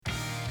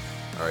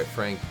All right,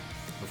 Frank,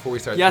 before we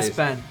start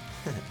Ben.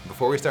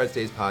 Before we start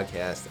today's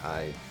podcast,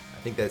 I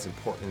think that it's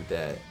important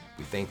that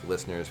we thank the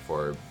listeners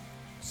for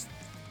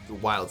the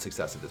wild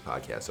success of this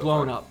podcast so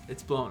Blown far. up.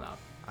 It's blown up.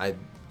 I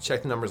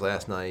checked the numbers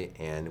last night,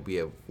 and we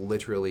have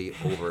literally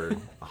over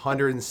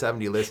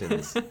 170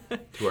 listens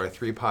to our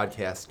 3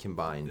 podcasts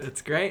combined.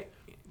 It's great.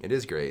 It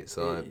is great.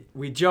 So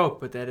we joke,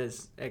 but that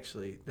is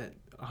actually that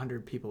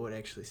 100 people would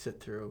actually sit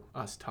through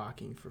us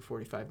talking for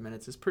 45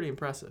 minutes is pretty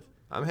impressive.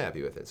 I'm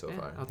happy with it so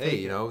far. I'll Hey, take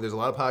you it. know, there's a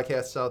lot of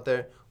podcasts out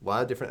there, a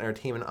lot of different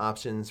entertainment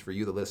options for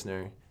you, the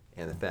listener,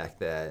 and the fact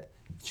that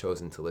you've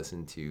chosen to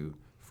listen to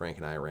Frank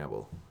and I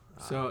ramble.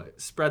 So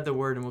spread the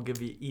word, and we'll give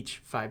you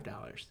each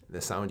 $5. The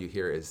sound you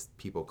hear is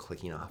people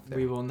clicking off there.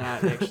 We will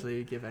not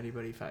actually give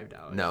anybody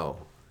 $5. No,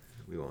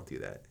 we won't do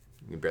that.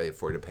 We can barely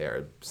afford to pay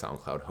our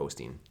SoundCloud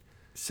hosting.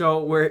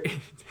 So we're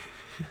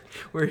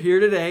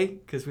here today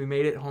because we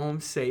made it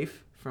home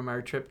safe from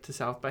our trip to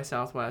South by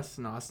Southwest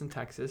in Austin,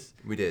 Texas.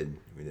 We did.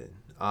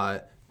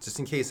 Just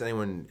in case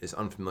anyone is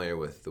unfamiliar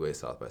with the way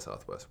South by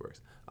Southwest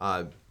works.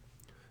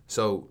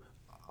 So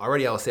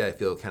already I'll say I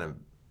feel kind of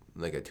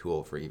like a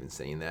tool for even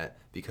saying that,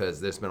 because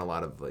there's been a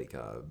lot of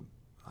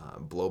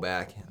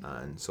blowback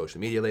on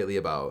social media lately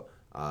about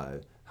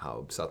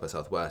how South by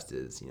Southwest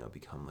is,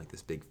 become like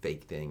this big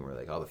fake thing where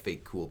like all the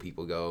fake cool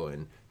people go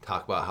and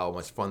talk about how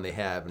much fun they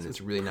have, and it's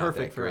really not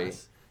that great.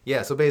 Us.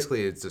 Yeah, so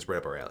basically it's just right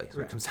up our alley. So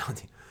right. It comes down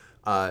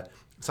to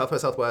South by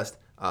Southwest.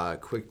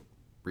 Quick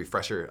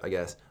refresher, I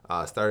guess.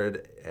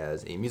 Started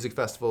as a music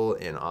festival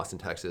in Austin,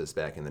 Texas,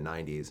 back in the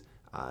 '90s.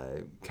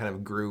 Kind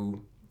of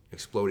grew,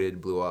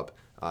 exploded, blew up,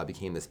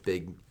 became this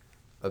big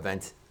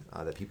event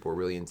that people were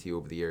really into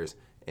over the years,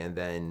 and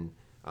then.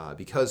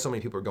 Because so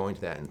many people are going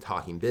to that and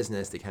talking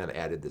business, they kind of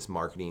added this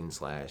marketing /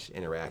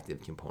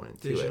 interactive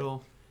component to it.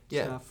 Digital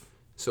stuff.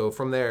 So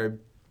from there,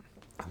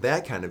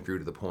 that kind of grew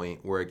to the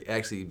point where it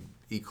actually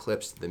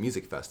eclipsed the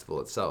music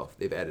festival itself.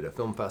 They've added a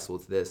film festival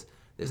to this.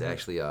 There's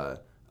actually I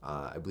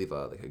believe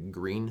like a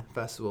green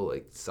festival,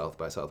 like South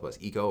by Southwest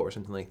Eco or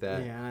something like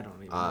that. Yeah, I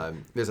don't even know.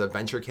 There's a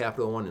venture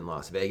capital one in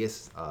Las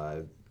Vegas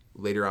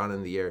later on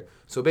in the year.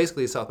 So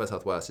basically, South by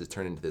Southwest has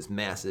turned into this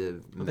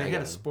massive. They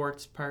had a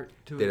sports part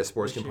to it. They had a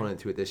sports component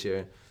to it this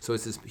year. So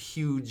it's this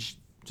huge,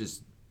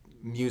 just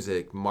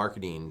music,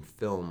 marketing,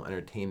 film,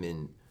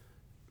 entertainment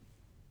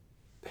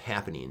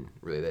happening,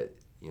 really,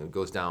 that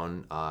goes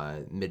down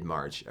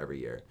mid-March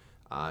every year.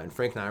 And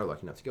Frank and I were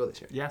lucky enough to go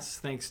this year. Yes,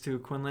 thanks to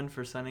Quinlan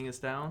for sending us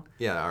down.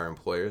 Yeah, our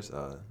employers.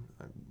 That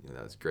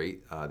was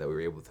great that we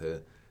were able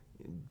to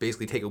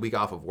basically take a week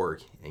off of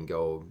work and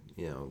go.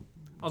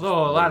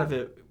 Although a lot of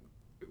it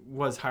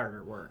was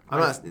harder work.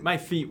 My my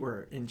feet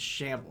were in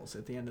shambles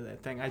at the end of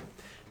that thing. I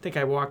think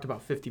I walked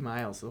about 50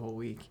 miles the whole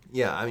week.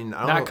 Yeah, I mean,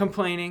 Not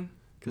complaining,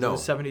 because No. it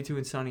was 72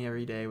 and sunny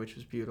every day, which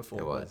was beautiful.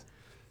 It was.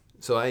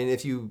 So I mean,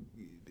 if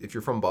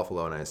you're from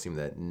Buffalo, and I assume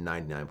that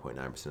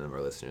 99.9% of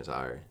our listeners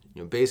are,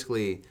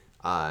 basically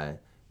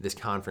this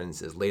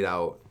conference is laid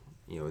out,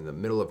 in the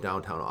middle of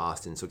downtown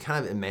Austin. So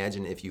kind of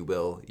imagine, if you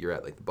will, you're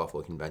at like the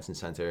Buffalo Convention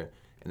Center,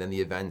 and then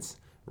the events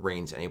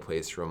range any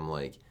place from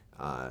like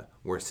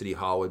where City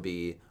Hall would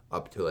be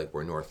up to like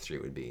where North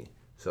Street would be.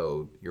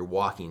 So you're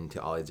walking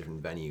to all these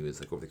different venues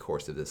like over the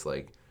course of this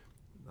like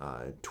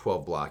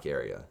 12 block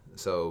area.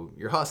 So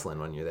you're hustling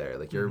when you're there,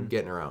 like you're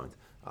getting around.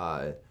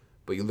 But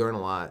you learn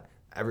a lot.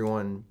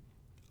 Everyone,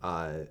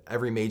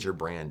 every major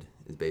brand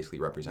is basically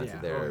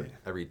represented there. Oh, yeah.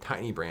 Every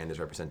tiny brand is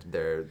represented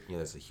there.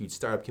 There's a huge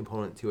startup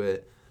component to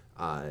it.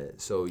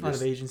 So A lot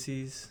of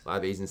agencies.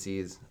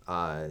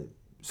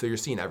 So you're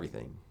seeing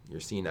everything. You're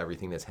seeing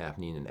everything that's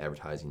happening in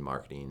advertising,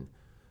 marketing,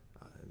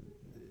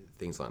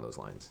 things along those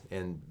lines.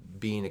 And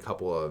being a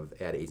couple of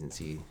ad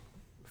agency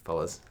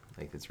fellas,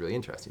 like, it's really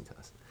interesting to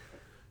us.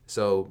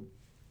 So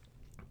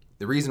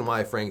the reason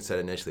why Frank said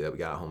initially that we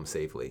got home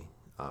safely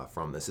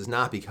from this is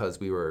not because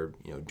we were,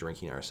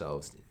 drinking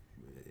ourselves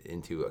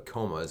into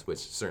comas, which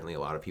certainly a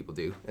lot of people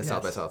do at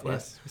South by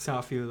Southwest. Yes, we saw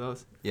a few of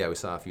those. Yeah, we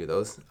saw a few of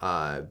those.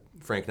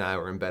 Frank and I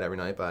were in bed every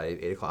night by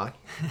 8 o'clock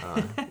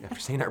after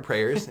saying our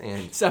prayers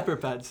and Separate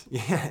beds.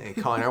 yeah, and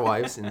calling our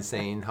wives and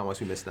saying how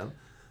much we missed them.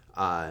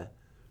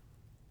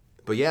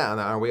 But yeah, on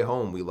our way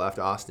home, we left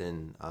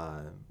Austin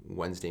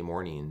Wednesday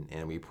morning,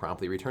 and we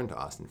promptly returned to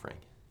Austin, Frank.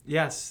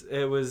 Yes,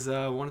 it was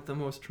one of the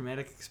most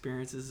traumatic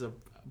experiences of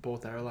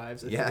both our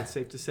lives, I think it's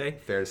safe to say.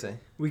 Fair to say.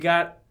 We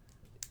got,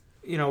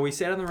 we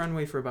sat on the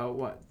runway for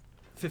about,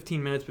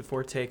 15 minutes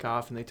before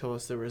takeoff, and they told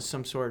us there was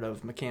some sort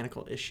of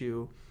mechanical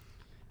issue,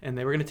 and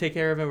they were going to take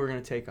care of it, we were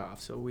going to take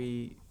off. So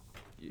we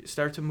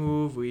start to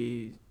move,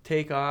 we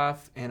take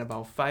off, and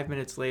about 5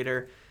 minutes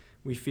later,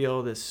 we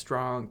feel this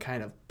strong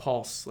kind of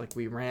pulse, like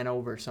we ran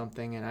over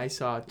something, and I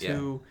saw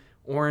two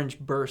orange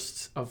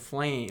bursts of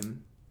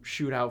flame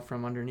shoot out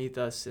from underneath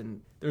us,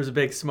 and there was a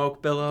big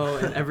smoke billow,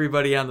 and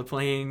everybody on the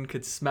plane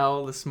could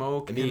smell the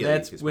smoke, and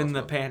that's when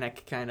the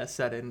panic kind of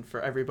set in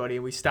for everybody,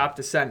 and we stopped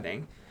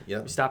descending.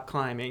 Yep. We stopped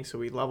climbing, so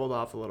we leveled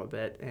off a little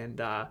bit,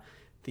 and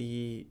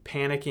the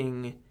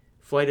panicking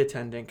flight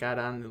attendant got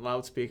on the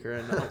loudspeaker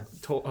and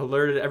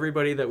alerted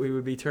everybody that we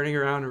would be turning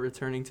around and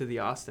returning to the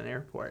Austin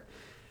airport.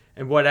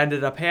 And what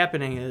ended up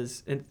happening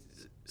is,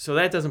 so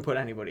that doesn't put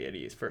anybody at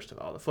ease, first of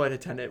all. The flight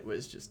attendant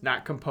was just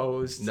not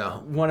composed.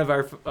 No. One of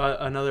our,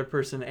 another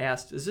person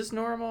asked, is this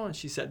normal? And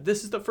she said,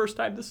 this is the first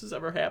time this has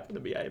ever happened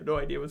to me. I have no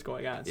idea what's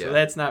going on. Yeah. So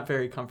that's not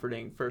very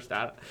comforting, first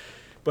out.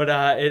 But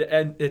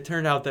it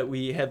turned out that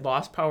we had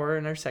lost power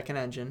in our second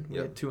engine. We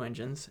had 2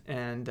 engines,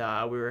 and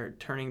we were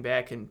turning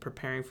back and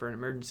preparing for an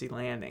emergency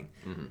landing.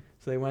 Mm-hmm.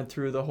 So they went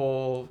through the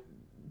whole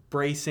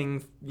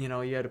bracing. You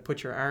had to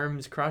put your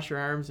arms, cross your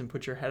arms, and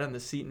put your head on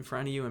the seat in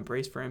front of you and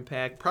brace for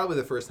impact. Probably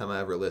the first time I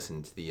ever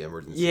listened to the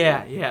emergency.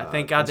 Yeah.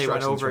 Thank God they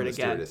went instructions over from it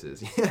the again.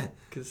 stewardesses.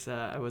 Because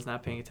I was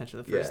not paying attention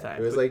the first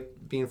time. It was like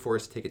being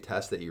forced to take a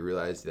test that you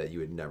realized that you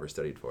had never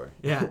studied for.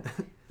 Yeah.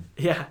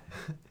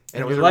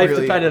 And it your was life a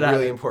really, depended on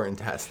really it. important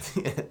test.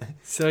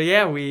 So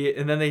yeah,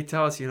 and then they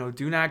tell us, do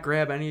not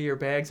grab any of your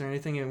bags or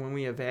anything, and when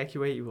we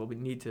evacuate, you will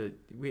need to.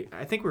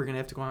 I think we're gonna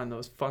have to go on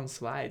those fun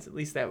slides. At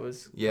least that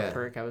was a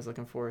perk I was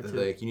looking forward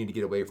to. Like, you need to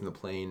get away from the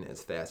plane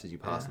as fast as you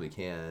possibly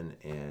can,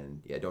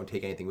 and don't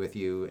take anything with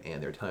you.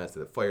 And they're telling us that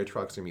the fire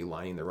trucks are gonna be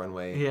lining the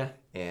runway. Yeah.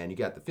 And you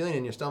got the feeling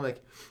in your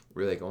stomach,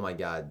 we're like, oh my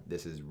God,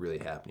 this is really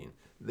happening.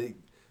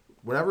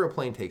 Whenever a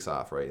plane takes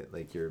off, right,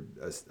 like you're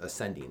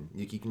ascending,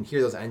 you can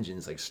hear those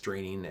engines like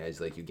straining as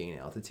like you gain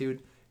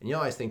altitude, and you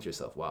always think to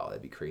yourself, wow,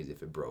 that'd be crazy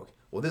if it broke.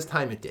 Well, this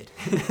time it did.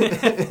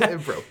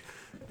 It broke.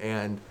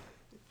 And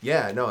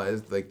it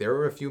was like there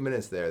were a few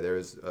minutes there. There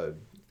was a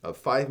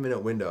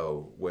 5-minute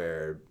window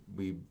where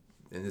and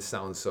this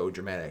sounds so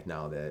dramatic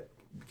now, that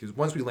because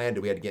once we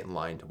landed, we had to get in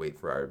line to wait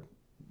for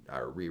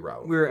our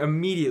reroute. We were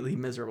immediately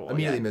miserable.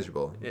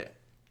 Miserable. Yeah.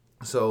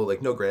 So,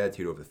 like, no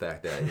gratitude over the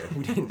fact that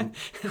we didn't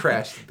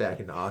crash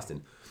back into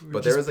Austin.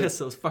 But there was pissed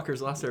those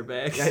fuckers lost their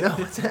bags. I know,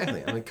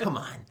 exactly. I'm like, come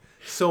on.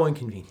 So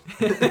inconvenient.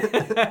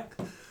 But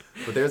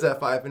there's that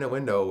 5-minute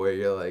window where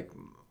you're like,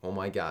 oh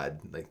my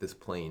God, like this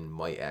plane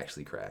might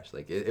actually crash.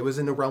 Like it was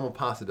in the realm of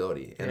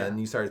possibility. And then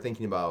you started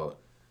thinking about,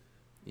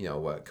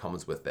 what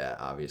comes with that,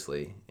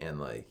 obviously. And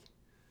like,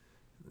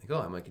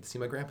 I might get to see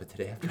my grandpa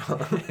today after all.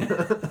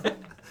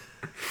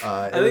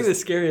 I think the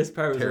scariest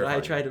part was terrifying.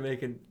 when I tried to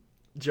make a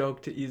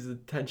joke to ease the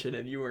tension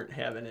and you weren't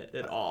having it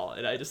at all,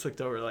 and I just looked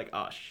over like,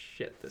 oh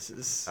shit, this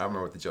is. I don't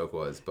remember what the joke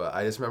was, but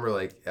I just remember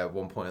like at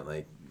one point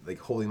like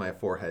holding my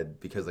forehead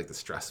because like the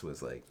stress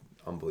was like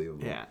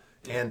unbelievable. Yeah.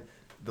 And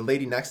the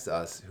lady next to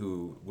us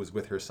who was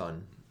with her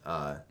son,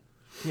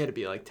 he had to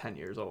be like 10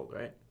 years old,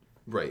 right?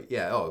 Right.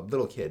 Yeah. Oh,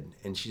 little kid,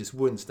 and she just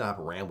wouldn't stop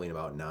rambling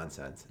about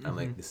nonsense. I'm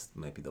like, this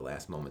might be the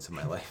last moments of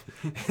my life.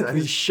 And I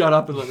just shut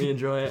up and let me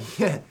enjoy it.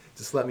 Yeah.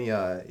 Just let me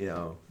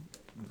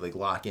like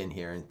lock in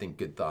here and think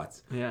good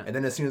thoughts. Yeah. And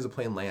then as soon as the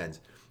plane lands,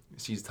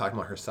 she's talking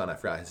about her son. I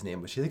forgot his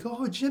name, but she's like,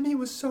 oh, Jimmy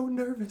was so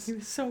nervous. He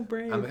was so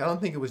brave. I'm like, I don't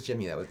think it was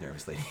Jimmy that was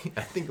nervous, lady.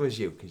 I think it was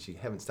you, because you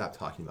haven't stopped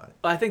talking about it.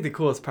 Well, I think the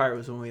coolest part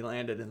was when we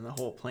landed and the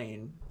whole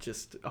plane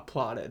just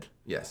applauded.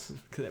 Yes.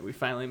 Because we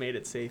finally made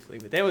it safely.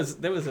 But that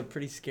was a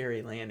pretty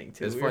scary landing,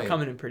 too. We were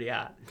coming in pretty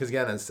hot. Because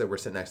again, as I said, we're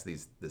sitting next to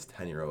this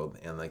 10-year-old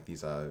and like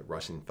these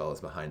Russian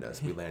fellas behind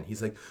us. We land.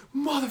 He's like,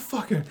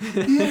 motherfucker.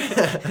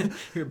 Yeah.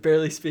 We were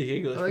barely speaking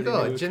English. I'm like,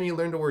 oh, Jimmy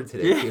learned a word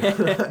today,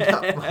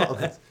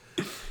 too.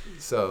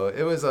 So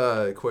it was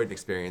quite an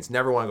experience.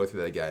 Never want to go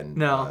through that again.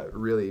 No.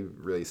 Really,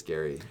 really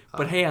scary.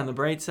 But hey, on the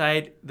bright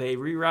side, they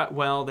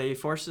they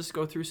forced us to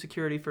go through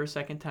security for a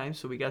second time,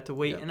 so we got to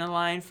wait in a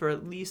line for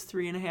at least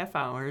 3.5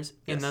 hours,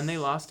 and then they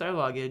lost our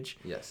luggage.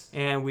 Yes.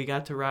 And we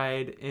got to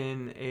ride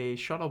in a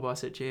shuttle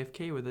bus at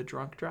JFK with a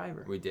drunk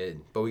driver. We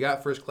did. But we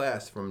got first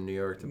class from New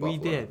York to Buffalo. We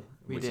did.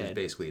 Which is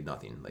basically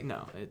nothing. Like,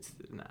 no, it's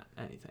not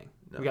anything.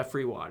 No. We got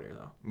free water,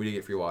 though. We did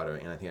get free water,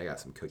 and I think I got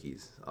some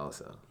cookies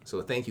also.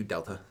 So thank you,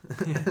 Delta.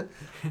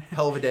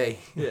 Hell of a day.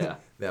 Yeah.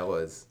 That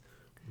was.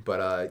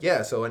 But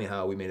so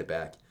anyhow, we made it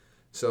back.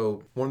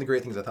 So one of the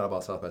great things I thought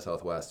about South by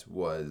Southwest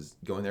was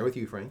going there with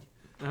you, Frank.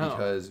 Oh.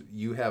 Because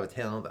you have a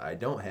talent that I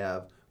don't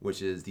have,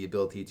 which is the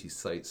ability to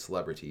cite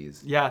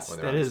celebrities. Yes,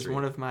 that is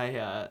one of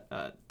my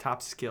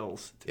top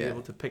skills, to be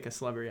able to pick a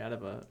celebrity out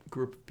of a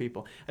group of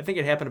people. I think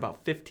it happened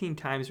about 15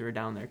 times we were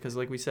down there, because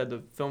like we said,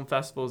 the film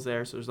festival's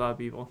there, so there's a lot of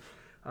people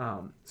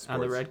on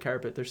the red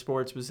carpet. Their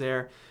sports was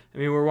there. I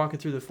mean, we're walking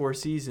through the Four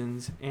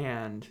Seasons,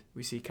 and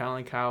we see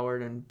Colin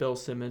Cowherd and Bill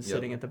Simmons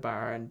sitting at the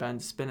bar, and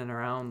Ben's spinning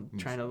around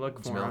trying to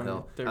look for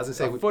him. They're a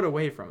foot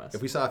away from us.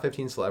 If we saw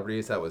 15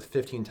 celebrities, that was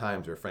 15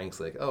 times where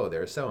Frank's like, oh,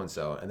 there's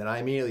so-and-so, and then I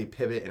immediately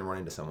pivot and run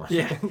into someone.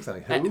 Yeah. So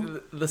I'm like,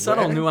 who? The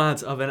subtle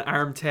nuance of an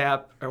arm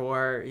tap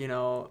or,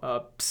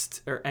 a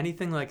psst or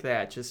anything like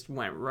that just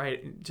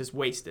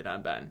wasted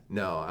on Ben.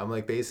 No, I'm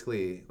like,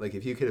 basically, like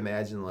if you could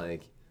imagine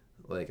like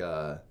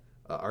a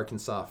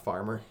Arkansas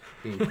farmer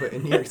being put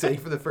in New York City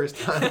for the first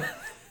time.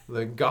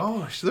 Like,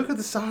 gosh, look at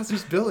the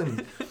sausage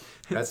building.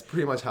 That's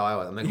pretty much how I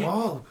was. I'm like,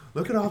 whoa,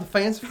 look at all the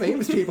famous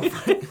people.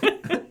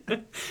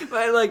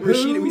 I like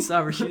Rashida. We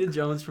saw Rashida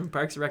Jones from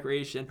Parks and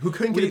Recreation, who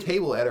couldn't get a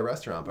table at a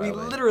restaurant. By the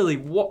way, literally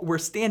were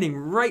standing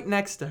right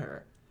next to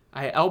her.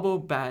 I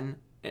elbowed Ben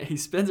And he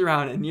spins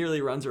around and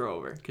nearly runs her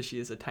over because she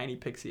is a tiny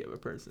pixie of a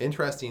person.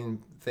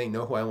 Interesting thing.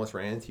 Know who I almost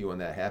ran into when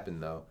that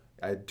happened, though?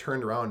 I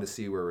turned around to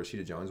see where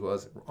Rashida Jones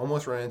was.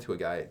 Almost ran into a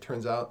guy. It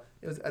turns out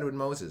it was Edwin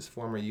Moses,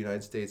 former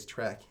United States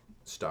track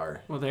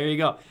star. Well, there you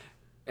go.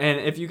 And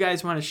if you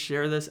guys want to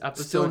share this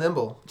episode, Still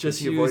nimble. just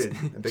he use,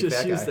 avoided a big just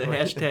fat use guy. the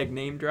hashtag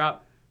name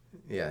drop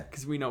Yeah.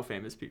 because we know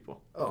famous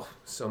people. Oh,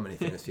 so many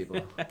famous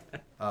people.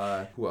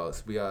 Who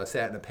else? We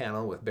sat in a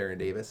panel with Baron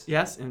Davis.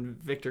 Yes, and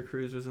Victor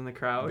Cruz was in the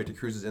crowd. Victor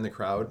Cruz is in the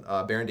crowd.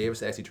 Baron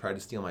Davis actually tried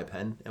to steal my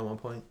pen at one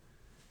point.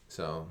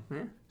 So,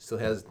 still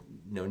has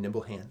nimble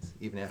hands,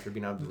 even after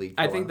being out of the league.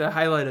 I think the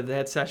highlight of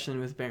that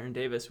session with Baron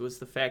Davis was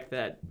the fact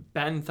that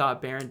Ben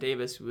thought Baron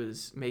Davis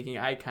was making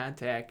eye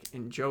contact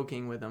and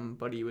joking with him,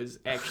 but he was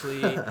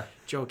actually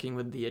joking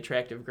with the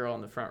attractive girl in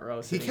the front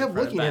row. He kept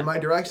looking in my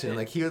direction.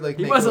 Like he would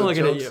he make wasn't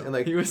little looking at jokes you.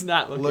 and He was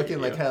not looking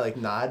at you. kind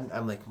of nod.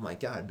 I'm like, oh my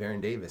God,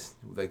 Baron Davis.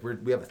 Like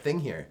we have a thing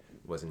here.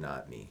 It was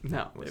not me.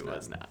 No, it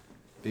was not.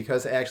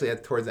 Because actually,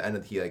 towards the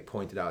end, he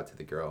pointed out to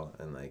the girl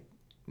and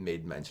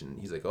made mention.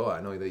 He's like, "Oh,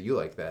 I know that you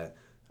like that."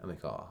 I'm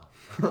like, "Oh."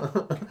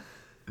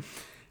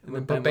 And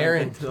then but Ben Baron,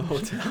 went into the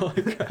hotel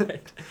and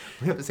cried.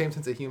 we have the same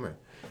sense of humor.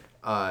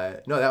 No,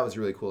 that was a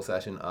really cool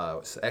session.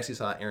 Actually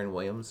saw Aaron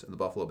Williams of the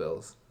Buffalo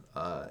Bills.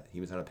 He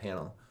was on a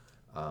panel.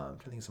 I'm trying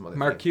to think of some other.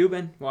 Mark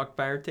Cuban walked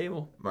by our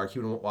table. Mark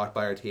Cuban walked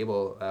by our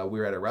table. We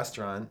were at a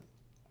restaurant,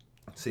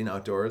 sitting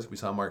outdoors. We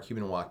saw Mark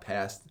Cuban walk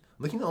past,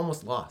 looking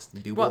almost lost.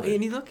 Well,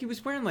 and he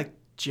was wearing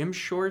gym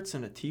shorts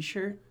and a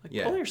t-shirt.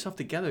 Pull yourself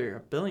together. You're a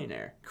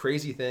billionaire.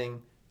 Crazy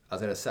thing. I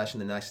was at a session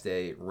the next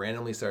day,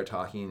 randomly started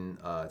talking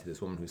to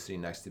this woman who's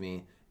sitting next to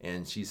me,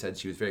 and she said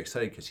she was very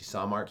excited because she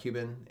saw Mark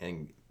Cuban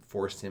and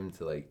forced him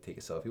to take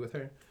a selfie with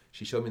her.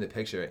 She showed me the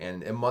picture,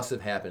 and it must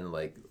have happened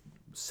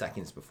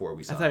seconds before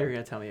we saw I thought you were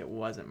going to tell me it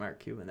wasn't Mark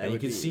Cuban. And you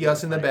could see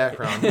us in the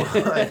background.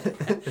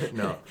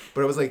 No,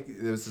 but it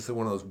was just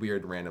one of those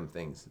weird random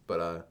things.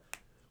 But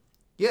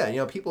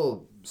yeah,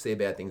 people say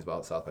bad things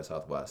about South by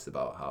Southwest,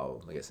 about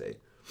how, like I say,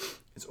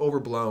 it's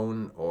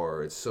overblown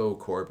or it's so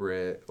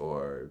corporate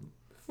or...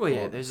 Well,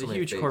 yeah, there's a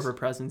huge corporate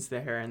presence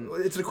there, and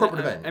it's a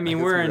corporate event. I mean,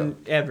 we're in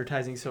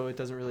advertising, so it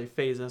doesn't really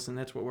faze us, and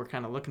that's what we're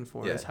kind of looking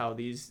for is how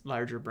these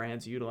larger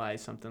brands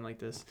utilize something like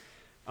this.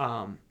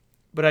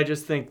 But I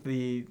just think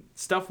the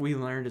stuff we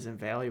learned is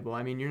invaluable.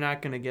 I mean, you're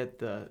not going to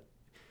get a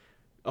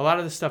lot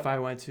of the stuff I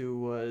went to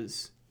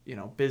was,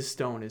 Biz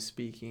Stone is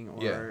speaking,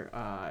 or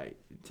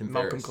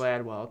Malcolm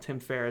Gladwell, Tim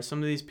Ferriss, some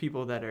of these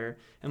people that are,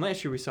 and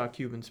last year we saw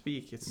Cuban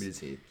speak. We did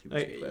see Cuban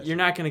speak you're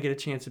not going to get a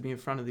chance to be in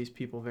front of these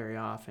people very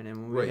often,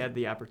 and when we had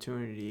the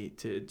opportunity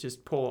to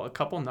just pull a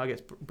couple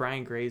nuggets,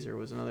 Brian Grazer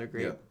was another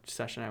great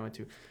session I went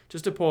to,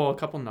 just to pull a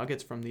couple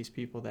nuggets from these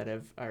people that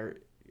are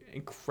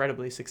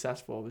incredibly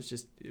successful. It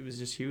was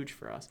just huge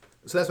for us.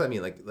 So that's what I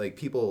mean. Like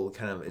people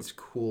kind of, it's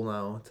cool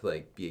now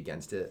to be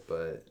against it,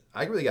 but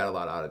I really got a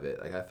lot out of it.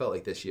 I felt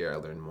like this year I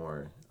learned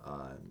more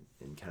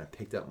and kind of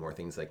picked up more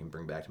things I can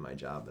bring back to my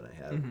job than I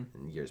have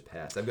in years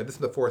past. This is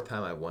the fourth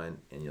time I went,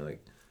 and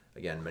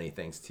again, many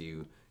thanks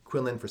to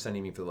Quinlan for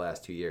sending me for the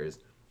last 2 years.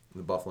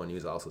 The Buffalo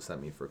News also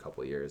sent me for a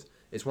couple of years.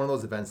 It's one of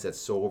those events that's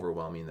so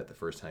overwhelming that the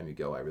first time you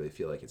go, I really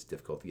feel like it's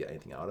difficult to get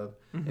anything out of.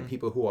 And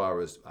people who I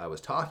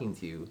was talking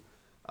to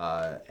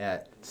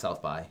at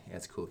South by,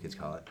 as cool kids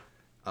call it,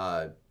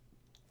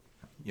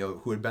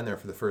 who had been there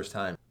for the first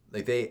time,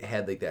 they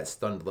had that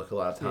stunned look a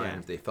lot of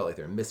times. They felt like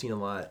they were missing a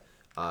lot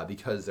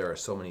because there are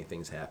so many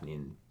things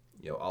happening,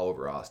 all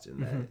over Austin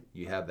that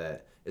you have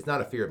that. It's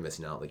not a fear of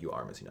missing out, you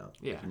are missing out.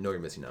 Yeah. You know you're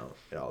missing out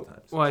at all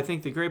times. Well, I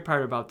think the great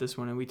part about this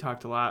one, and we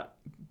talked a lot,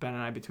 Ben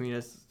and I, between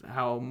us,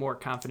 how more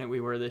confident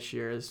we were this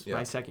year as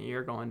my second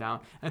year going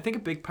down. And I think a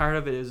big part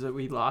of it is that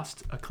we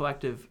lost a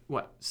collective,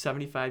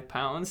 75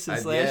 pounds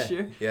since last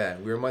year? Yeah,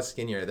 we were much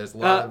skinnier. There's a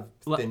lot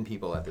of thin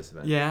people at this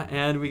event. Yeah,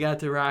 and we got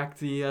to rock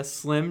the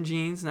slim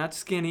jeans, not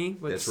skinny,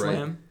 but That's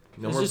slim. Right.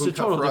 No more boot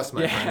cut for us,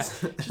 my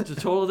friends. Just a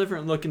total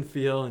different look and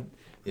feel, and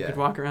we Yeah. could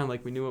walk around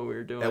like we knew what we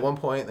were doing. At one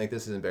point,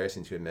 this is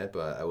embarrassing to admit,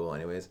 but I will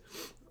anyways.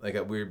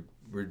 We're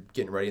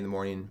getting ready in the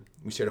morning.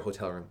 We shared a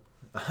hotel room,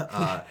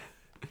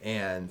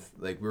 and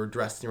we were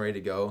dressed and ready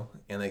to go.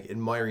 And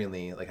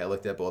admiringly, I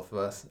looked at both of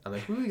us. I'm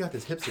like, "Who got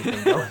this hipster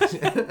thing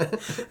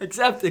going?"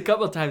 Except a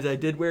couple of times I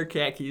did wear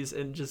khakis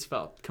and just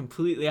felt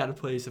completely out of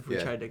place if we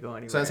tried to go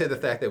anywhere. So I'd say the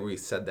fact that we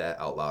said that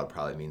out loud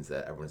probably means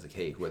that everyone's like,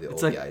 "Hey, who are the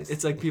old guys?"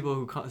 It's like people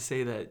who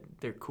say that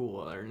they're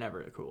cool are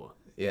never cool.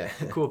 Yeah.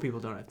 Cool people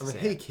don't have to say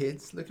 "Hey,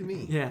 kids, look at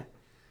me." Yeah.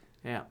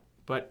 Yeah.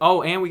 But,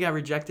 and we got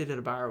rejected at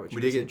a bar, which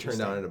we did get turned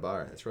down at a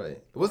bar. That's right.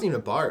 It wasn't even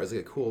a bar. It was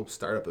a cool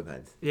startup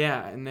event.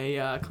 Yeah, and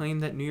they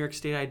claimed that New York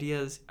State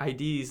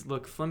IDs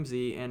look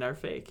flimsy and are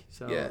fake.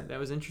 So that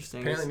was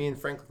interesting. Apparently me and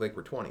Frank look like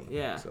we're 20.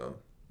 Yeah. So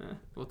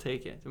we'll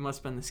take it. It must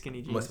have been the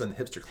skinny jeans. Must have been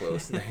the hipster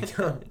clothes. There you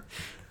go.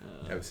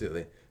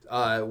 Absolutely.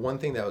 One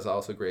thing that was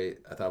also great,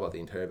 I thought about the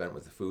entire event,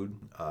 was the food.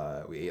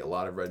 We ate a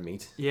lot of red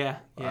meat. Yeah,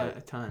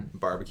 a ton.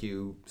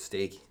 Barbecue,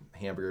 steak,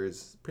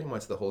 hamburgers, pretty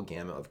much the whole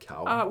gamut of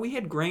cow. We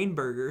had grain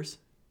burgers.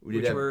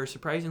 which were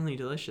surprisingly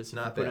delicious if you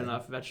Not put bad.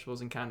 enough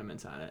vegetables and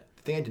condiments on it.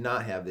 The thing I did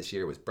not have this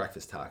year was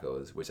breakfast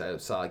tacos, which I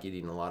saw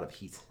getting a lot of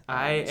heat.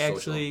 I social.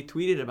 actually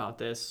tweeted about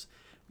this.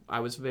 I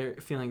was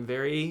feeling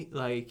very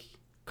like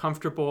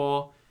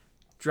comfortable,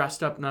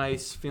 dressed up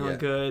nice, feeling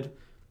good,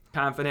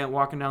 confident,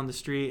 walking down the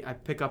street. I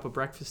pick up a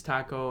breakfast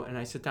taco and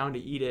I sit down to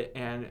eat it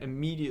and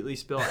immediately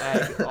spill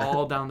egg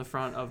all down the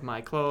front of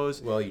my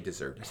clothes. Well, you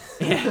deserved it.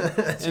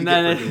 Yeah. And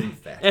then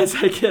as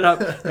I get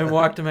up and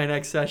walk to my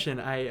next session,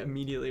 I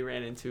immediately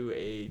ran into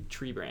a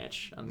tree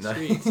branch on the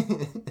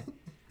street.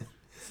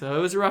 So it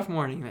was a rough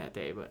morning that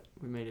day, but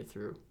we made it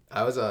through.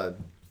 I was all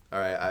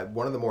right.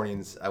 One of the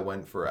mornings I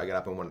got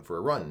up and went for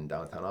a run in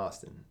downtown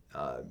Austin.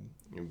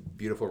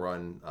 Beautiful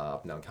run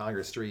up and down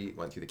Congress Street.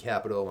 Went through the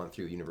Capitol. Went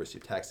through the University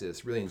of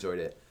Texas. Really enjoyed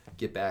it.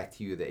 Get back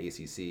to the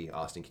ACC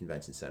Austin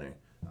Convention Center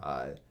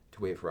to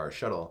wait for our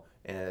shuttle,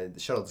 and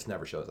the shuttle just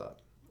never shows up.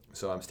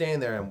 So I'm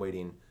standing there. I'm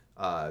waiting.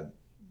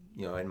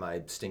 In my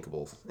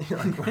stinkables,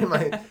 in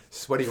my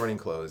sweaty running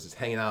clothes, just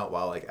hanging out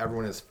while like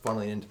everyone is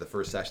funneling into the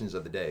first sessions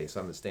of the day. So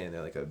I'm just standing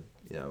there like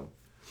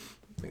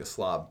a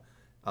slob.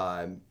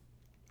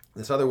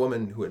 This other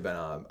woman who had been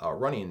out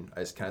running,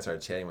 I just kind of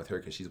started chatting with her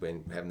because she's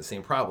having the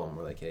same problem.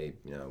 We're like, hey,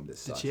 this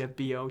sucks. Did she have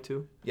BO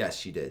too? Yes,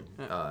 she did.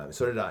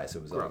 So did I. So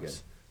it was all good.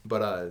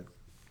 But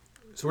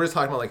so we're just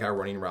talking about like our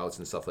running routes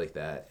and stuff like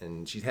that.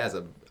 And she has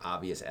an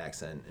obvious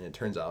accent, and it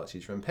turns out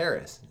she's from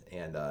Paris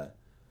and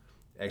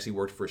actually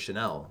worked for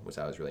Chanel, which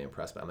I was really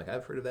impressed by. I'm like,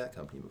 I've heard of that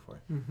company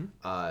before.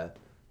 Mm-hmm.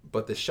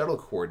 But the shuttle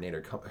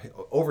coordinator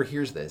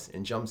overhears this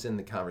and jumps in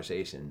the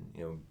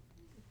conversation.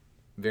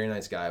 Very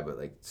nice guy, but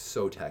like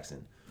so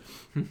Texan.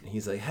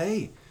 He's like,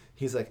 hey,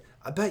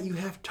 I bet you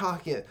have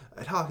to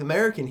talk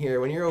American here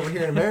when you're over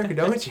here in America,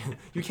 don't you?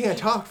 You can't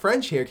talk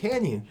French here,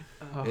 can you?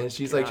 Oh, and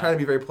she's like trying to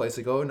be very polite,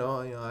 like, oh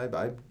no,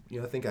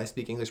 I think I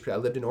speak English pretty. I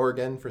lived in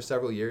Oregon for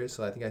several years,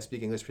 so I think I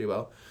speak English pretty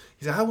well.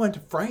 He's like, I went to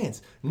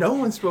France. No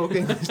one spoke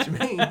English to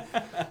me.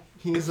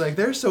 He's like,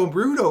 they're so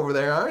rude over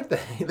there, aren't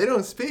they? They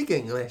don't speak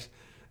English.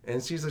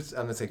 And she's like,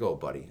 I'm just like, oh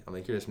buddy, I'm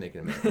like, you're just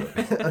making a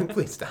mistake. I'm like,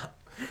 please stop.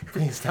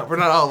 We're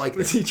not all like this.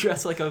 Was he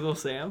dressed like Uncle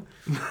Sam?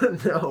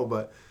 No,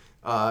 but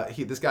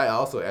this guy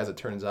also, as it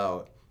turns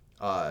out,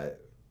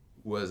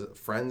 was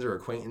friends or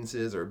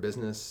acquaintances or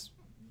business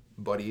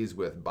buddies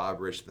with Bob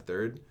Rich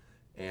III.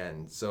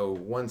 And so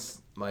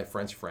once my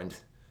French friend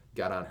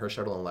got on her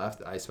shuttle and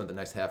left, I spent the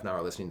next half an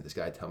hour listening to this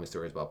guy tell me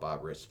stories about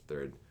Bob Rich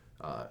III.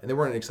 And they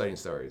weren't exciting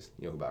stories.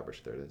 You know who Bob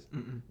Rich III is?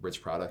 Mm-mm.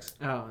 Rich Products.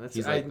 Oh,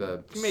 he's like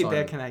you made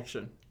that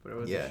connection, but I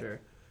wasn't sure.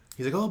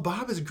 He's like, oh,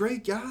 Bob is a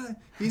great guy.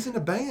 He's in a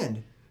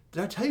band.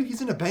 Did I tell you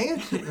he's in a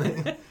band?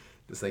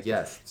 It's like,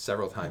 yes,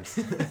 several times.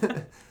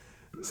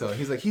 So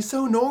he's like, he's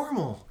so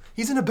normal.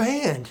 He's in a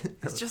band.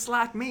 It's just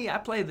like me. I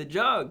play the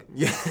jug.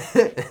 Yeah.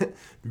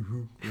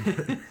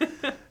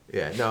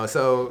 Yeah,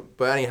 no,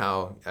 but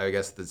anyhow, I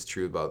guess that's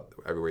true about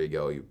everywhere you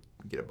go, you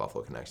get a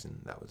Buffalo connection.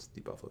 That was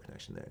the Buffalo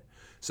connection there.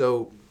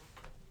 So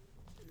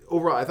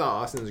overall, I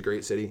thought Austin was a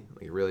great city.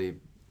 Like, really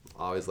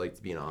always liked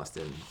to be in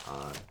Austin.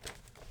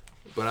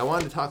 But I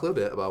wanted to talk a little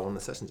bit about one of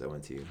the sessions I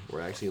went to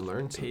where I actually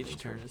learned something. Page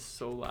turn is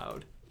so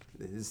loud.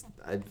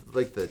 I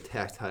like the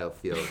tactile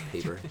feel of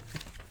paper.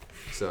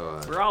 So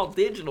we're all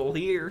digital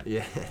here.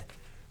 Yeah.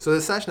 So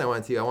the session I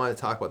went to, I wanted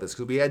to talk about this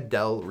because we had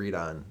Dell Reed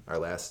on our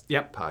last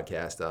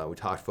podcast. We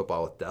talked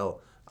football with Dell.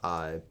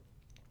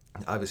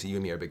 Obviously, you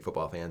and me are big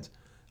football fans.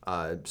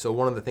 So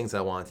one of the things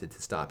I wanted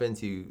to stop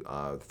into,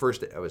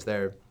 first I was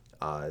there,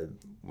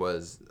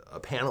 was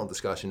a panel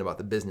discussion about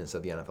the business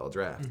of the NFL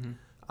draft.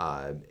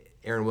 Mm-hmm.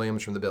 Aaron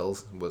Williams from the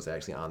Bills was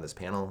actually on this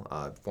panel.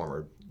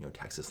 Former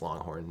Texas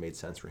Longhorn, made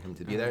sense for him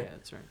to be there. Yeah,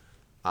 that's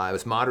right. It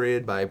was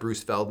moderated by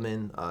Bruce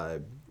Feldman,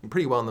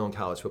 pretty well-known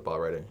college football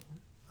writer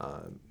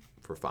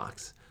for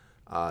Fox.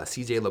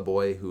 C.J.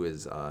 LeBoy, who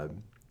is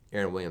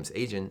Aaron Williams'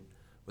 agent,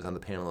 was on the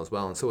panel as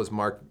well, and so was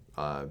Mark.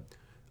 I'll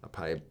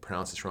probably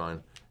pronounce this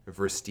wrong.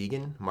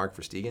 Mark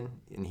Verstegen,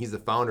 and he's the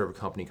founder of a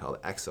company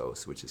called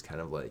Exos, which is kind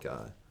of like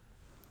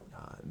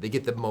they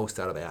get the most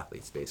out of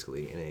athletes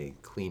basically in a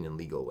clean and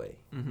legal way.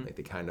 Mm-hmm. Like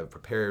they kind of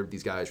prepare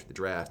these guys for the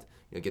draft,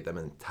 get them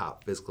in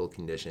top physical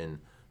condition,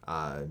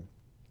 and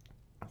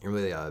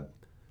really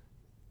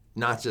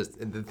not just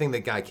the thing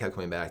that guy kept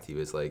coming back to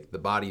is like the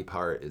body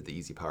part is the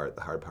easy part,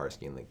 the hard part is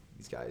getting like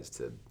these guys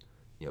to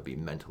be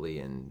mentally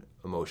and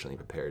emotionally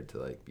prepared to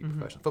like be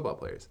professional football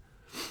players.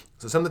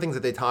 So some of the things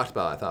that they talked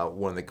about, I thought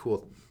one of the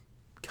cool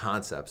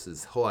concepts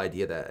is the whole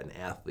idea that an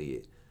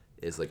athlete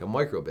is like a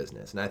micro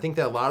business. And I think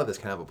that a lot of this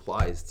kind of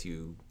applies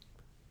to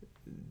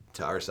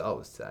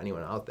ourselves, to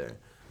anyone out there.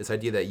 This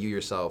idea that you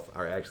yourself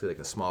are actually like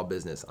a small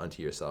business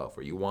unto yourself,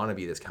 where you want to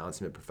be this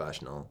consummate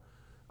professional.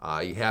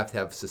 You have to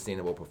have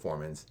sustainable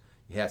performance.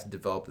 You have to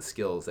develop the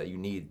skills that you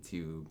need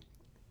to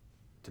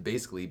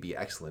basically be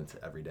excellent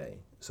every day.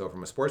 So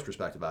from a sports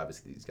perspective,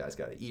 obviously these guys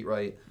got to eat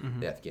right. Mm-hmm.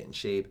 They have to get in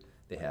shape.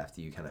 They have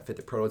to kind of fit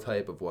the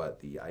prototype of what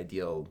the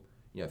ideal,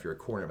 if you're a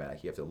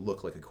cornerback, you have to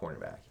look like a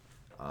cornerback.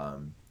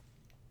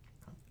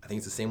 I think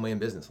it's the same way in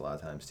business a lot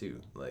of times too.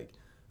 Like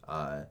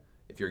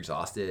if you're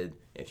exhausted,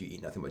 if you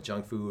eat nothing but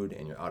junk food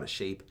and you're out of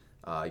shape,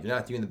 you're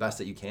not doing the best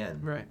that you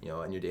can, Right.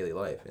 In your daily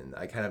life. And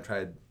I kind of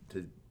tried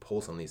to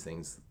pull some of these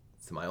things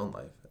to my own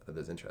life. I thought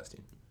that was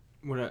interesting.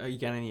 What you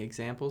got any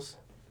examples?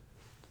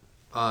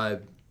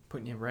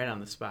 Putting you right on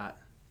the spot.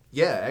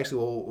 Yeah, actually,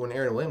 well, when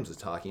Aaron Williams was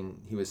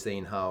talking, he was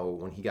saying how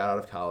when he got out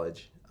of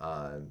college,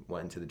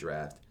 went into the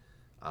draft,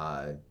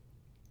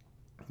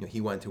 he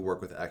went to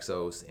work with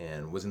Exos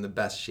and was in the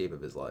best shape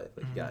of his life.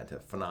 Like, he got into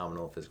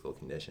phenomenal physical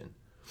condition.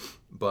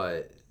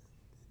 But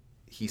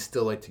he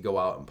still liked to go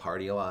out and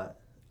party a lot.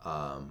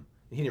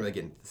 He didn't really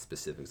get into the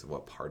specifics of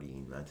what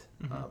partying meant,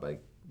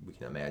 but we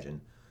can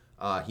imagine.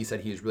 He said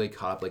he was really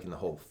caught up in the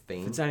whole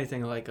fame. If it's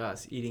anything like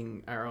us,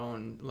 eating our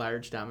own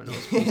large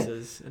Domino's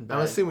pizzas. And I'm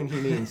assuming he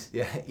means,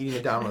 eating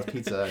a Domino's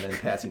pizza and then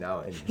passing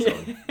out in his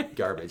own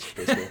garbage,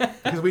 basically.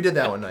 Because we did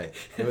that one night.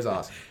 It was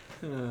awesome.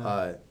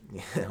 We're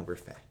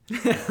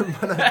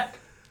fat.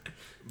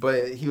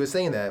 But he was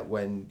saying that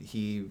when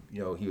he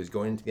was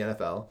going into the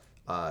NFL,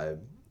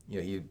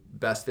 he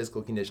best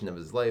physical condition of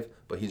his life,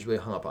 but he's really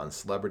hung up on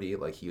celebrity.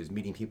 Like, he was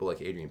meeting people like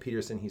Adrian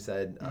Peterson, he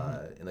said,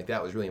 and like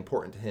that was really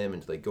important to him,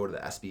 and to like go to the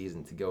ESPYs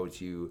and to go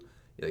to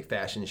like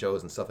fashion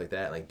shows and stuff like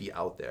that, and like be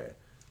out there,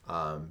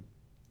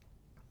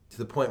 to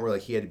the point where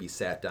like he had to be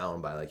sat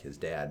down by like his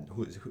dad,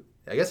 who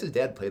I guess his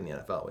dad played in the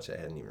NFL, which I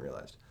hadn't even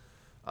realized,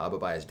 but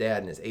by his dad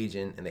and his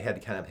agent, and they had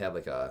to kind of have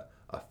like a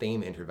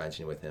fame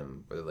intervention with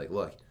him, where they're like,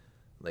 look,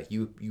 like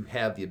you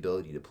have the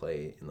ability to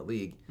play in the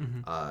league,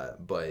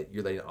 but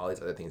you're letting all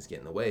these other things get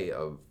in the way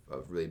of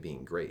really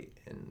being great.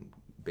 And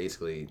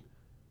basically,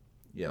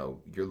 you're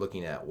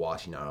looking at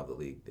washing out of the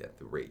league at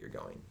the rate you're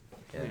going.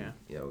 And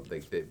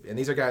and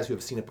these are guys who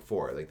have seen it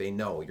before. Like, they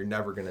know you're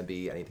never going to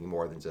be anything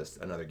more than just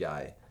another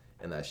guy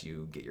unless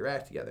you get your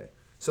act together.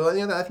 So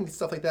I think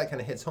stuff like that kind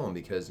of hits home,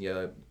 because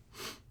I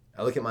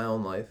look at my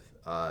own life.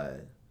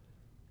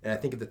 And I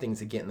think of the things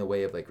that get in the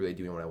way of like really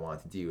doing what I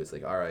want to do. It's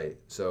like, all right,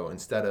 so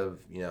instead of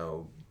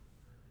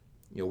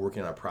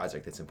working on a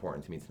project that's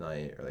important to me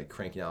tonight, or like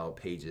cranking out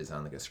pages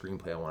on like a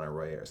screenplay I want to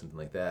write or something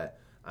like that,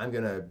 I'm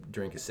gonna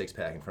drink a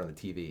 6-pack in front of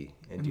the TV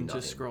and do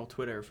nothing. Just scroll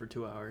Twitter for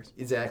 2 hours.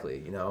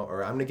 Exactly,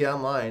 or I'm gonna get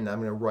online and I'm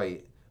gonna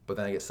write, but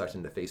then I get sucked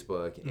into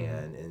Facebook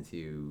and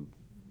into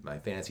my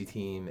fantasy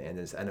team and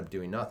just end up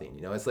doing nothing.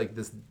 It's like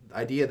this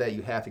idea that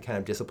you have to kind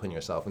of discipline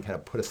yourself and kind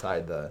of put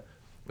aside the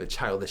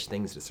childish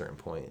things at a certain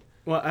point.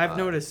 Well, I've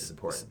noticed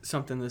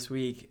something this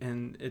week,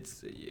 and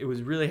it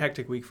was a really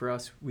hectic week for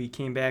us. We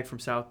came back from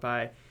South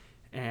by,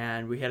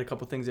 and we had a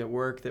couple things at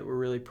work that were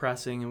really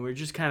pressing, and we were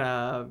just kind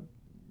of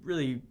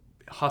really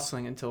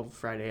hustling until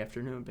Friday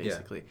afternoon,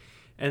 basically.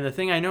 Yeah. And the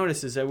thing I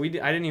noticed is that I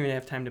didn't even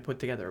have time to put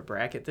together a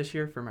bracket this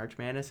year for March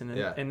Madness, and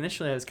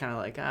initially I was kind of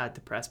like,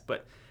 depressed,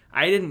 but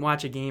I didn't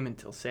watch a game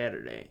until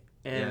Saturday,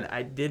 and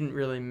I didn't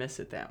really miss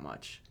it that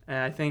much. And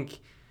I think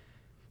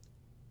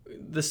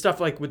the stuff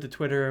like with the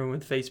Twitter and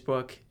with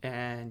Facebook,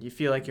 and you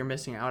feel like you're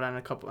missing out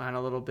on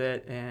a little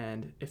bit,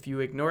 and if you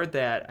ignored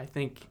that, I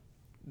think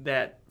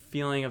that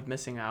feeling of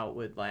missing out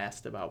would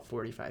last about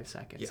 45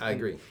 seconds. Yeah, I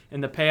agree.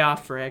 And the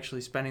payoff for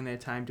actually spending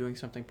that time doing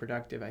something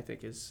productive, I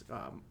think, is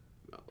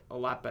a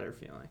lot better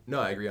feeling. No,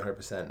 I agree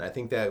 100%. And I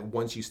think that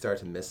once you start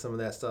to miss some of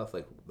that stuff,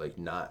 like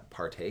not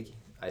partake,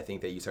 I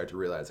think that you start to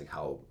realize like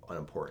how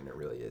unimportant it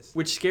really is.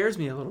 Which scares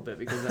me a little bit,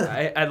 because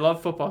I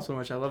love football so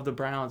much. I love the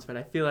Browns, but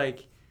I feel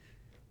like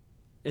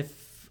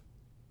if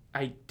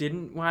I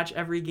didn't watch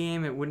every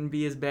game, it wouldn't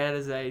be as bad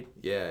as I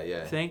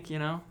think,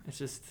 It's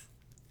just...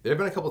 There have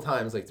been a couple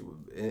times, like,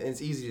 and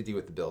it's easy to do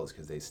with the Bills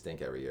because they stink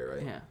every year,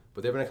 right? Yeah.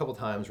 But there have been a couple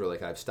times where,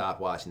 like, I've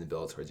stopped watching the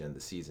Bills towards the end of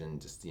the season,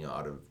 just,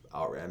 out of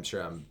outright. I'm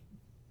sure I'm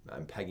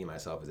pegging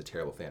myself as a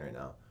terrible fan right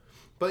now.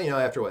 But,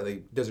 after what,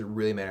 like, does it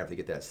really matter if they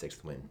get that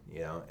 6th win,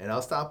 And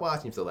I'll stop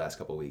watching for the last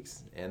couple of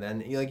weeks. And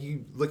then,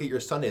 you look at your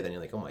Sunday, then you're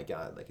like, oh my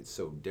God, like, it's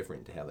so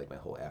different to have, like, my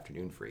whole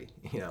afternoon free,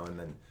 and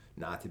then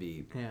not to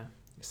be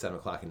 7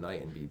 o'clock at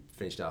night and be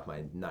finished off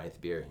my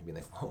 9th beer and be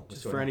like, whoa.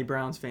 Just for any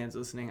Browns fans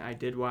listening, I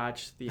did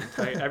watch the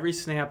entire every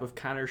snap of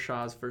Connor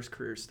Shaw's first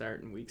career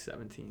start in Week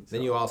 17. So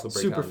then you also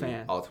break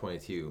down all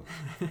 22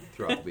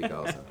 throughout the week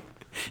also.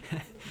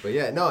 But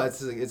yeah, no, it's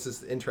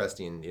just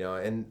interesting,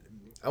 and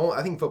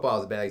I think football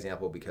is a bad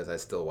example because I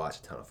still watch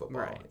a ton of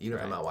football. Right, Even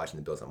if I'm not watching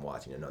the Bills, I'm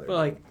watching another. But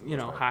like,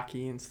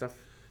 hockey and stuff.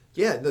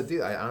 Yeah, no,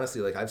 dude, I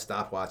honestly, like, I've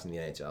stopped watching the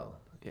NHL.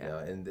 Yeah,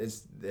 and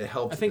it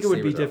helps. I think it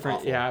would be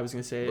different. Yeah, I was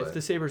gonna say if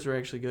the Sabres were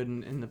actually good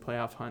in the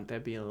playoff hunt,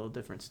 that'd be a little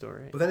different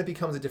story. But then it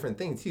becomes a different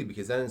thing too,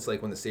 because then it's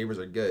like when the Sabres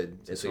are good,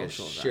 it's like a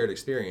shared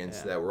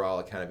experience that we're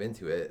all kind of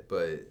into it.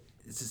 But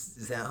it's just,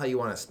 is that how you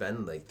want to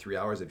spend like 3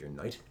 hours of your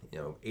night?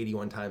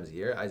 81 times a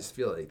year. I just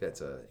feel like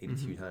that's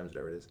 82 times,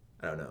 whatever it is.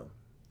 I don't know.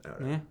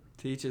 Yeah,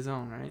 to each his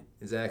own, right?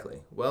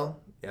 Exactly.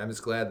 Well, yeah, I'm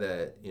just glad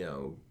that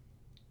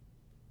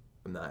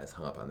I'm not as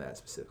hung up on that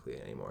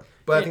specifically anymore.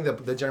 But I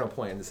think the general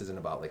point, and this isn't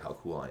about like how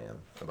cool I am,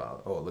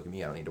 about, oh, look at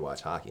me, I don't need to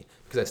watch hockey.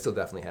 Because I still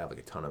definitely have like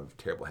a ton of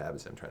terrible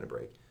habits that I'm trying to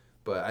break.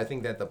 But I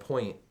think that the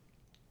point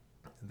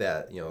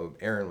that,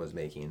 Aaron was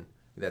making,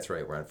 that's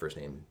right, we're on first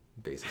name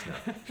basis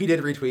now. He did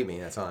retweet me,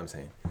 that's all I'm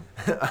saying.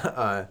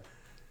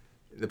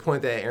 the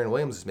point that Aaron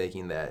Williams was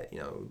making, that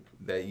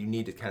that you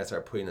need to kind of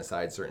start putting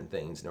aside certain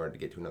things in order to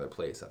get to another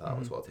place, I thought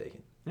was well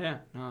taken. Yeah,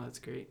 no, that's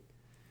great.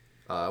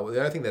 Well, the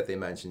other thing that they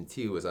mentioned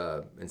too was,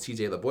 and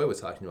CJ LeBoy was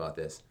talking about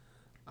this,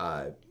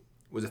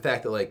 was the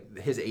fact that like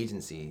his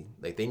agency,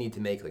 like they need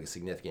to make like a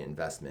significant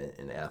investment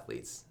in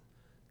athletes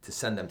to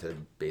send them to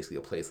basically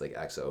a place like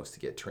Exos to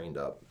get trained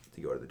up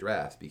to go to the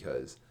draft,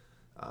 because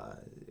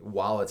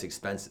while it's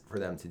expensive for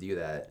them to do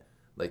that,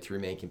 like to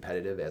remain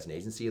competitive as an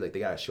agency, like they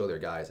got to show their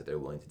guys that they're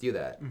willing to do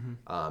that,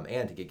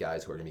 and to get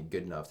guys who are going to be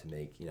good enough to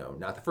make,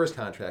 not the first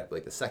contract, but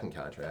like the second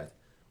contract,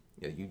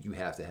 you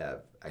have to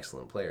have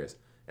excellent players.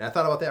 And I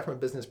thought about that from a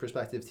business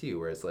perspective too,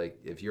 where it's like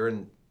if you're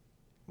in,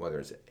 whether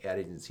it's an ad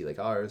agency like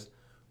ours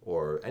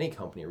or any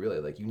company really,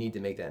 like you need to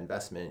make that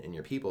investment in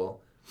your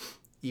people,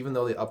 even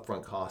though the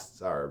upfront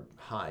costs are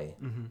high.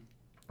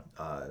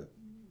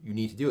 You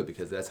need to do it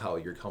because that's how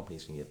your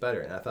company's going to get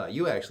better. And I thought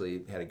you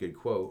actually had a good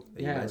quote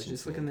that you mentioned. I was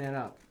just looking that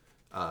up.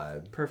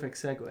 Perfect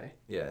segue.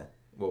 Yeah.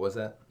 What was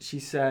that?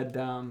 She said...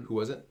 who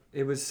was it?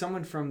 It was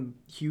someone from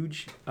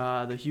Huge,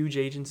 the Huge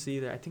agency.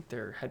 That I think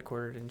they're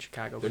headquartered in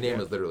Chicago. Their name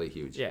was literally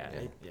Huge. Yeah.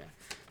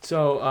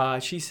 So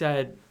she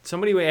said,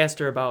 somebody asked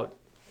her about,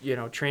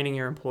 training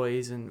your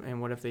employees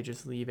and what if they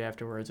just leave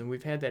afterwards. And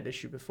we've had that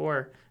issue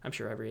before. I'm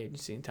sure every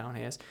agency in town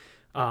has.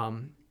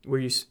 Where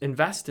you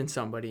invest in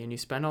somebody and you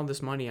spend all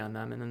this money on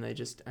them and then they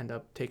just end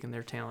up taking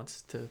their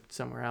talents to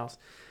somewhere else.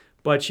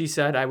 But she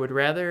said, I would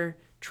rather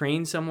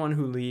train someone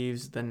who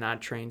leaves than not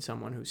train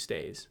someone who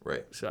stays.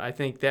 Right. So I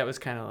think that was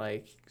kind of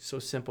like so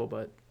simple,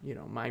 but,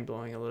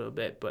 mind-blowing a little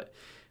bit. But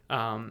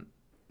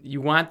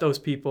you want those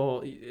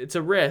people, it's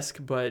a risk,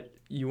 but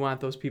you want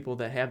those people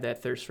that have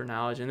that thirst for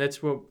knowledge. And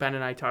that's what Ben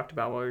and I talked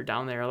about while we were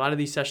down there. A lot of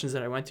these sessions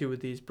that I went to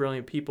with these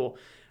brilliant people,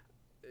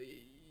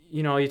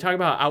 you talk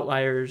about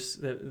Outliers,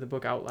 the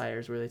book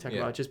Outliers, where they talk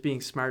about just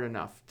being smart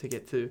enough to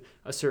get to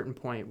a certain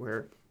point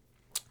where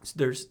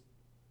there's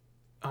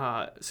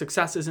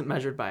success isn't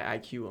measured by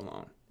IQ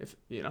alone.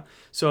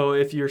 So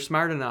if you're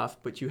smart enough,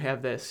 but you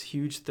have this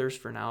huge thirst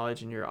for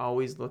knowledge and you're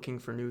always looking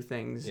for new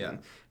things, and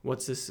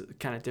what's this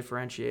kind of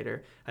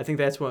differentiator? I think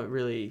that's what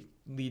really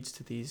leads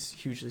to these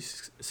hugely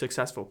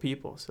successful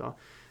people. So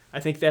I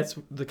think that's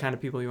the kind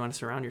of people you want to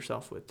surround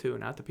yourself with too,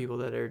 not the people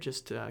that are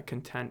just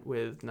content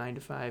with 9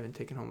 to 5 and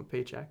taking home a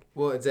paycheck.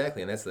 Well,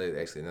 exactly, and that's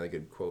actually another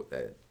good quote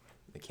that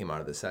came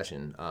out of the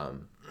session.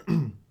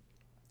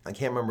 I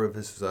can't remember if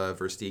this was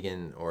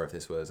Verstegen or if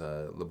this was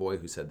LeBoy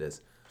who said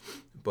this,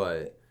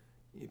 but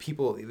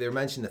they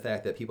mentioned the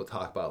fact that people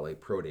talk about like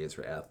pro days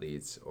for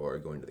athletes or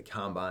going to the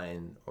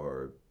combine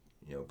or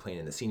playing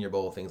in the Senior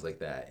Bowl, things like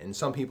that. And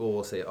some people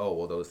will say, oh,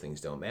 well, those things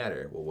don't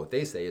matter. Well, what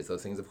they say is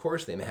those things, of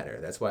course, they matter.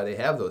 That's why they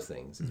have those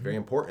things. It's very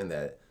important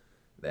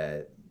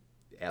that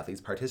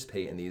athletes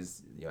participate in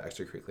these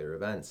extracurricular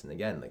events. And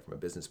again, like from a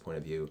business point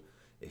of view,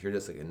 if you're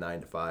just like a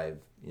 9 to 5,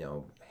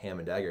 ham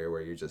and dagger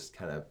where you're just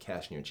kind of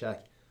cashing your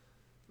check,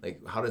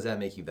 like how does that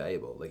make you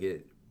valuable?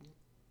 Like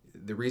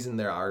the reason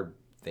there are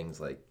things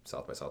like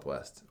South by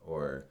Southwest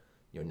or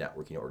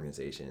networking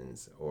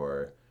organizations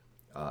or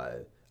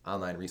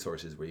online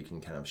resources where you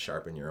can kind of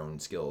sharpen your own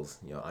skills,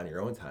 on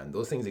your own time.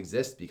 Those things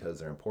exist because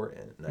they're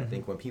important. And I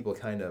think when people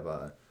kind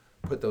of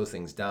put those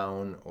things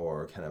down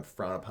or kind of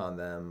frown upon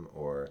them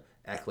or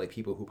act like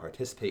people who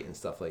participate in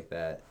stuff like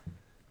that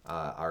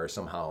are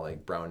somehow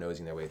like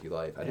brown-nosing their way through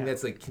life. I think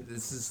that's like,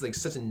 this is like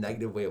such a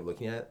negative way of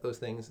looking at those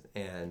things.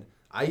 And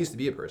I used to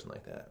be a person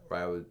like that,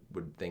 where I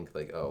would think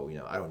like, oh,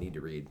 I don't need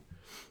to read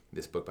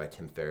this book by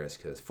Tim Ferriss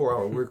because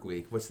 4-Hour Work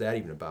Week, what's that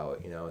even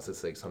about? It's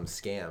just like some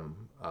scam.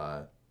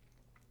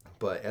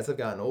 But as I've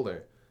gotten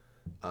older,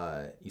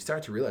 you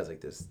start to realize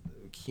like this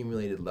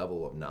accumulated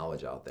level of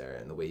knowledge out there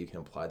and the way you can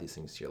apply these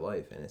things to your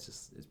life, and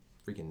it's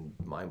freaking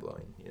mind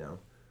blowing,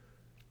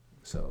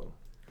 So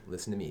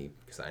listen to me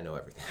because I know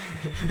everything.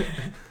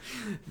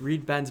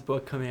 Read Ben's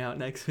book coming out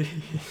next week.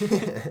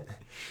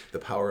 The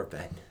Power of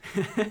Ben.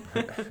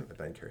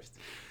 Ben Kirst.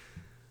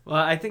 Well,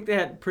 I think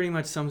that pretty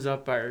much sums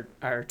up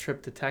our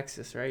trip to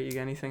Texas, right? You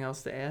got anything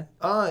else to add?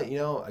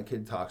 I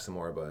could talk some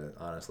more, but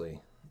honestly,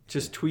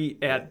 just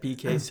tweet at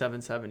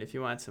BK77 if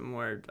you want some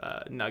more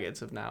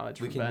nuggets of knowledge.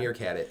 We can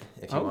meerkat it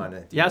if you want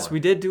to. Yes, we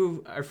did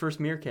do our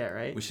first meerkat,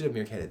 right? We should have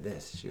meerkatted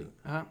this. Shoot.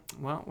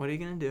 Well, what are you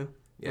going to do?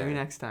 Yeah. Maybe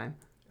next time.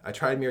 I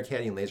tried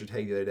meerkatting laser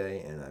tag the other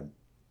day, and I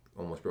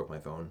almost broke my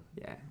phone.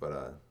 Yeah.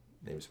 But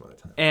maybe some other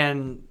time.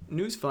 And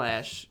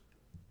newsflash,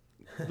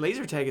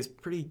 laser tag is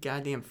pretty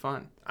goddamn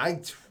fun.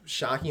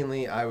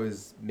 Shockingly, I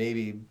was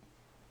maybe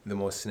the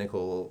most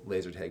cynical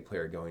laser tag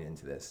player going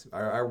into this.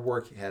 Our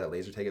work had a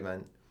laser tag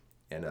event.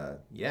 And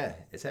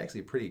it's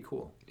actually pretty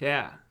cool.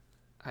 Yeah,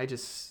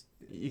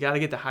 you got to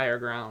get the higher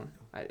ground.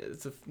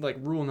 It's like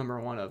rule number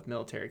 1 of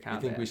military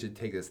combat. You think we should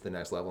take this to the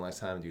next level next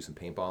time and do some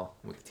paintball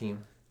with the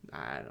team?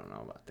 I don't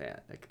know about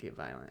that. That could get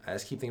violent. I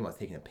just keep thinking about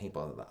taking a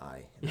paintball to the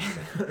eye.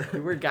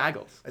 You wear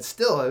goggles. It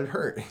would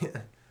hurt.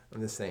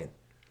 I'm just saying.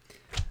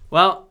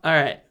 Well, all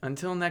right.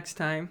 Until next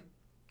time.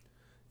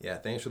 Yeah,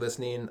 thanks for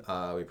listening.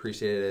 We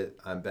appreciate it.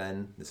 I'm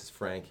Ben. This is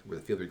Frank. We're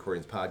the Field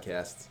Recordings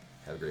Podcast.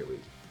 Have a great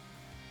week.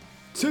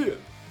 See ya.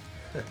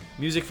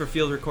 Music for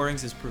field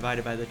recordings is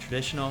provided by The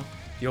Traditional.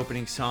 The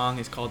opening song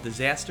is called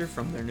Disaster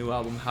from their new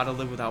album How to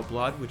Live Without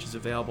Blood, which is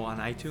available on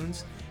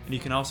iTunes. And you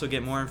can also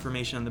get more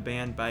information on the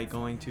band by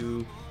going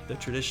to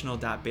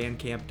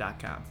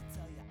thetraditional.bandcamp.com.